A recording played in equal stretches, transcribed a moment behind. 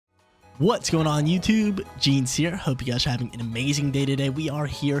What's going on YouTube? Jeans here. Hope you guys are having an amazing day today. We are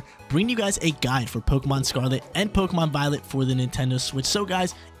here bringing you guys a guide for Pokemon Scarlet and Pokemon Violet for the Nintendo Switch. So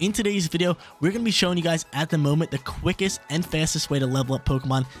guys, in today's video, we're going to be showing you guys at the moment the quickest and fastest way to level up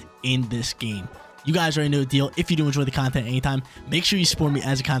Pokemon in this game. You guys already know the deal. If you do enjoy the content anytime, make sure you support me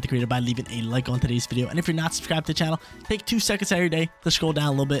as a content creator by leaving a like on today's video. And if you're not subscribed to the channel, take 2 seconds out of your day to scroll down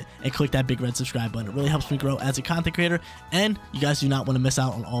a little bit and click that big red subscribe button. It really helps me grow as a content creator. And you guys do not want to miss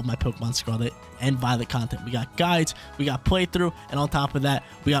out on all of my Pokemon Scarlet and Violet content. We got guides, we got playthrough, and on top of that,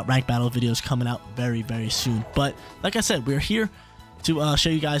 we got ranked battle videos coming out very, very soon. But like I said, we're here to show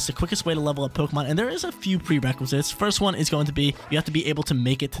you guys the quickest way to level up Pokemon, and there is a few prerequisites. First one is going to be you have to be able to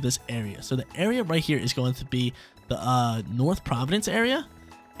make it to this area. So the area right here is going to be the North Providence area,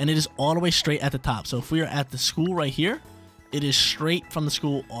 and it is all the way straight at the top. So if we are at the school right here, it is straight from the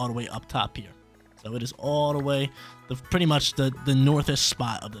school all the way up top here. So it is all the way, pretty much the northest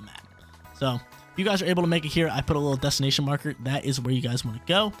spot of the map. So if you guys are able to make it here, I put a little destination marker. That is where you guys want to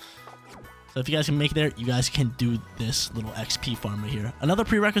go. So if you guys can make it there, you guys can do this little XP farm right here. Another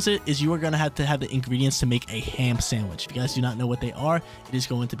prerequisite is you are going to have the ingredients to make a ham sandwich. If you guys do not know what they are, it is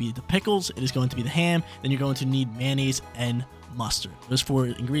going to be the pickles, it is going to be the ham, then you're going to need mayonnaise and mustard. Those 4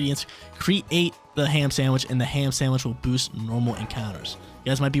 ingredients create the ham sandwich, and the ham sandwich will boost normal encounters.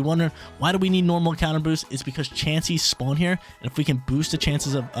 You guys might be wondering, why do we need normal encounter boost? It's because Chanseys spawn here, and if we can boost the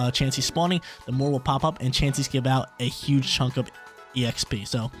chances of Chansey spawning, the more will pop up, and Chanseys give out a huge chunk of EXP.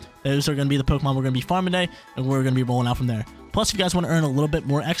 So those are going to be the Pokemon we're going to be farming today, and we're going to be rolling out from there. Plus, if you guys want to earn a little bit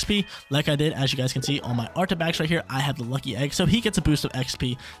more XP, like I did, as you guys can see on my Artibax right here, I have the lucky egg, so he gets a boost of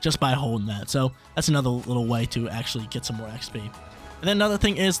XP just by holding that. So that's another little way to actually get some more XP. And then another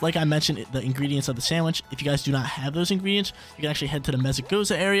thing is, like I mentioned, the ingredients of the sandwich. If you guys do not have those ingredients, you can actually head to the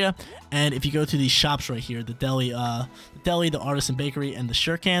Mezagoza area, and if you go to these shops right here, the deli, the artisan bakery, and the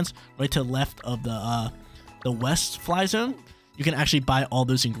Shurikens, right to the left of the West Fly Zone, you can actually buy all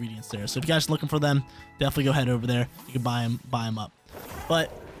those ingredients there. So if you guys are looking for them, definitely go head over there. You can buy them up.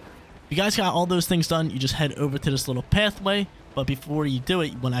 But if you guys got all those things done, you just head over to this little pathway. But before you do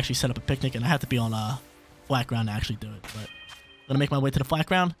it, you want to actually set up a picnic, and I have to be on a flat ground to actually do it. But I'm gonna make my way to the flat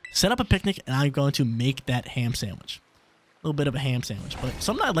ground, set up a picnic, and I'm going to make that ham sandwich. A little bit of a ham sandwich. But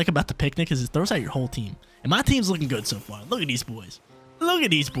something I like about the picnic is it throws out your whole team. And my team's looking good so far. Look at these boys. Look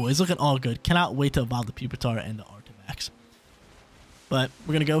at these boys, looking all good. Cannot wait to evolve the Pupitar and the Artivax. But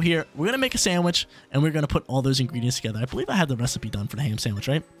we're going to go here, we're going to make a sandwich, and we're going to put all those ingredients together. I believe I have the recipe done for the ham sandwich,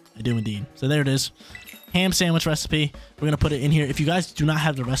 right? I do indeed. So there it is. Ham sandwich recipe. We're going to put it in here. If you guys do not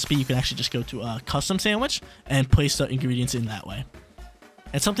have the recipe, you can actually just go to a custom sandwich and place the ingredients in that way.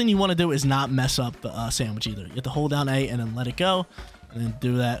 And something you want to do is not mess up the sandwich either. You have to hold down A and then let it go, and then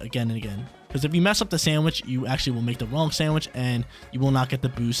do that again and again. Because if you mess up the sandwich, you actually will make the wrong sandwich, and you will not get the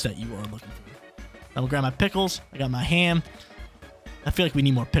boost that you are looking for. I'm going to grab my pickles. I got my ham. I feel like we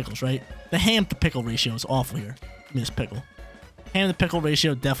need more pickles, right? The ham to pickle ratio is awful here. Give me this pickle. Ham to pickle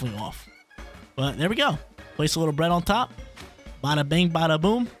ratio definitely off. But there we go. Place a little bread on top. Bada bing, bada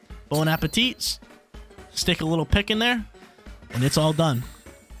boom. Bon appetit. Stick a little pick in there. And it's all done.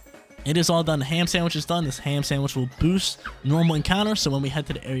 It is all done. The ham sandwich is done. This ham sandwich will boost normal encounters. So when we head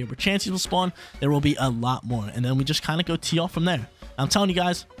to the area where Chanseys will spawn, there will be a lot more. And then we just kind of go tee off from there. I'm telling you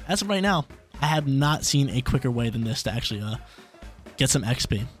guys, as of right now, I have not seen a quicker way than this to actually get some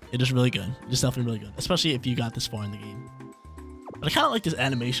XP. It is really good. It's definitely really good, especially if you got this far in the game. But I kind of like this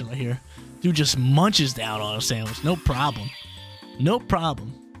animation right here. Dude just munches down on a sandwich. No problem. No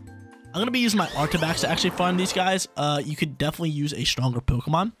problem. I'm going to be using my Artibax to actually farm these guys. You could definitely use a stronger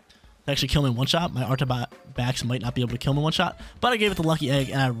Pokemon to actually kill me in one shot. My Artibax might not be able to kill me in one shot, but I gave it the lucky egg,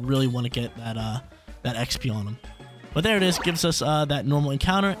 and I really want to get that XP on him. But there it is, gives us that normal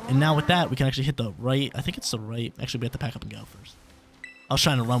encounter, and now with that, we can actually hit the right. I think it's the right. Actually, we have to pack up and go first. I was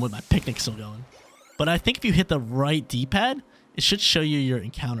trying to run with my picnic still going. But I think if you hit the right D-pad, it should show you your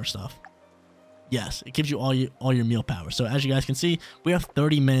encounter stuff. Yes, it gives you all your meal power. So as you guys can see, we have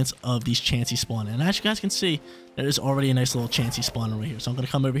 30 minutes of these Chansey spawning. And as you guys can see, there is already a nice little Chansey spawning right here. So I'm going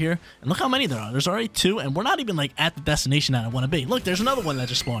to come over here, and look how many there are. There's already 2, and we're not even like at the destination that I want to be. Look, there's another one that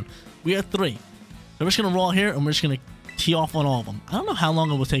just spawned. We have 3. So we're just going to roll here, and we're just going to tee off on all of them. I don't know how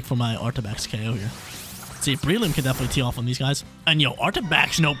long it will take for my Artibax KO here. See, Breloom can definitely tee off on these guys. And yo,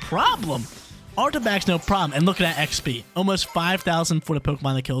 Artibax, no problem. Artibax, no problem. And look at that XP. Almost 5,000 for the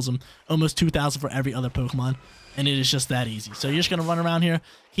Pokemon that kills him. Almost 2,000 for every other Pokemon. And it is just that easy. So you're just going to run around here,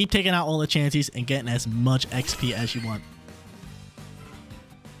 keep taking out all the Chanseys, and getting as much XP as you want.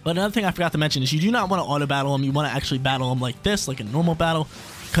 But another thing I forgot to mention is you do not want to auto battle them. You want to actually battle them like this, like a normal battle,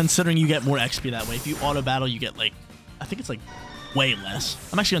 considering you get more XP that way. If you auto battle, you get like, I think it's like way less.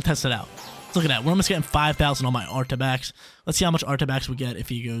 I'm actually going to test it out. Let's look at that. We're almost getting 5,000 on my Artabax. Let's see how much Artabax we get if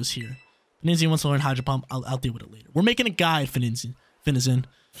he goes here. Finizzy wants to learn Hydro Pump. I'll deal with it later. We're making a guide, Finizzy.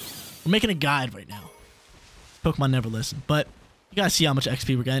 We're making a guide right now. Pokemon never listen. But you guys see how much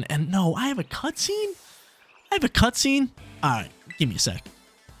XP we're getting. And no, I have a cutscene? Alright, give me a sec.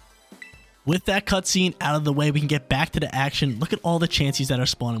 With that cutscene out of the way, we can get back to the action. Look at all the Chanseys that are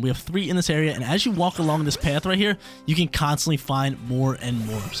spawning. We have 3 in this area, and as you walk along this path right here, you can constantly find more and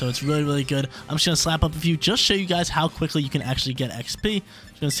more. So it's really, really good. I'm just going to slap up a few, just show you guys how quickly you can actually get XP.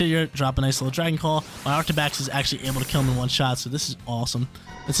 Just going to sit here, drop a nice little Dragon Call. My Artabax is actually able to kill him in one shot, so this is awesome.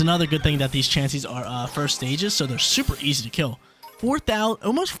 It's another good thing that these Chanseys are first stages, so they're super easy to kill. 4,000,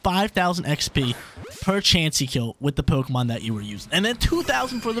 almost 5,000 XP per Chansey kill with the Pokemon that you were using. And then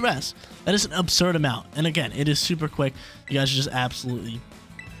 2,000 for the rest. That is an absurd amount. And again, it is super quick. You guys are just absolutely,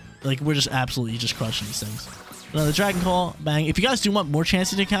 like, we're just absolutely just crushing these things. Another Dragon Call, bang. If you guys do want more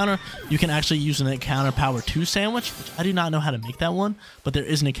Chansey to counter, you can actually use an Encounter Power 2 sandwich, which I do not know how to make that one, but there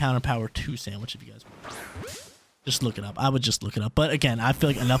is an Encounter Power 2 sandwich if you guys want. Just look it up. I would just look it up. But again, I feel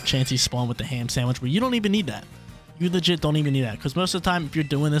like enough Chansey spawn with the ham sandwich where you don't even need that. You legit don't even need that, because most of the time, if you're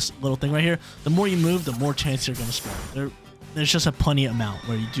doing this little thing right here, the more you move, the more chance you're going to spawn. There's just a plenty amount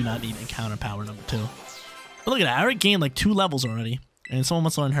where you do not need Encounter Power number 2. But look at that. I already gained like 2 levels already. And someone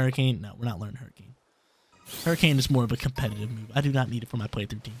wants to learn Hurricane. No, we're not learning Hurricane. Hurricane is more of a competitive move. I do not need it for my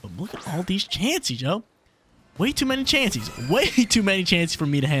playthrough team. But look at all these Chanseys, yo. Way too many Chanseys. Way too many Chanseys for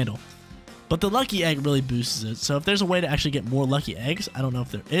me to handle. But the Lucky Egg really boosts it. So if there's a way to actually get more Lucky Eggs, I don't know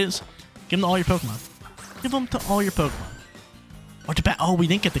if there is. Give them to all your Pokemon. Give them to all your Pokemon. Artabax. Oh, we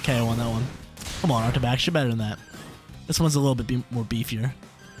didn't get the KO on that one. Come on, Artabax. You're better than that. This one's a little bit more beefier.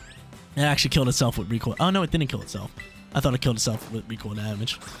 It actually killed itself with recoil. Oh, no, it didn't kill itself. I thought it killed itself with recoil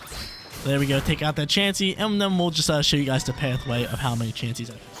damage. So there we go. Take out that Chansey, and then we'll just show you guys the pathway of how many Chanseys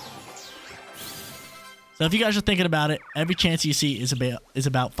I have. So if you guys are thinking about it, every Chansey you see is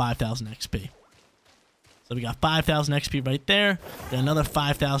about 5,000 XP. So we got 5,000 XP right there. Got another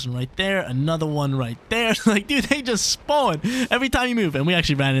 5,000 right there. Another one right there. Like, dude, they just spawn every time you move. And we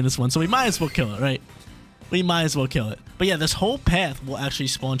actually ran in this one, so we might as well kill it, right? We might as well kill it. But yeah, this whole path will actually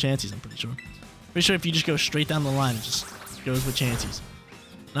spawn Chanseys, I'm pretty sure. Pretty sure if you just go straight down the line, it just goes with Chanseys.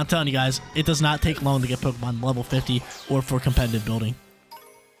 And I'm telling you guys, it does not take long to get Pokemon level 50 or for competitive building.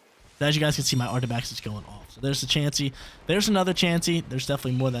 So as you guys can see, my Artabax is going off. So there's the Chansey. There's another Chansey. There's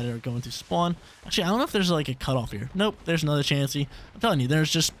definitely more that are going to spawn. Actually, I don't know if there's like a cutoff here. Nope, there's another Chansey. I'm telling you,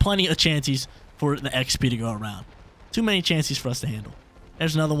 there's just plenty of Chanseys for the XP to go around. Too many Chanseys for us to handle.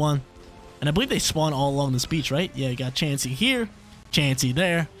 There's another one. And I believe they spawn all along this beach, right? Yeah, you got Chansey here, Chansey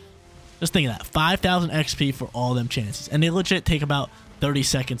there. Just think of that. 5,000 XP for all them Chanseys. And they legit take about 30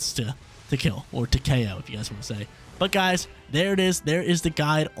 seconds to kill, or to KO, if you guys want to say. But guys, there it is. There is the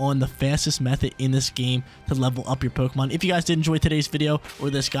guide on the fastest method in this game to level up your Pokemon. If you guys did enjoy today's video or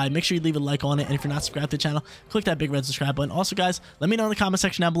this guide, make sure you leave a like on it. And if you're not subscribed to the channel, click that big red subscribe button. Also, guys, let me know in the comment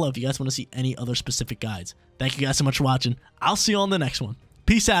section down below if you guys want to see any other specific guides. Thank you guys so much for watching. I'll see you on the next one.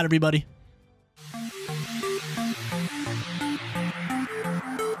 Peace out, everybody.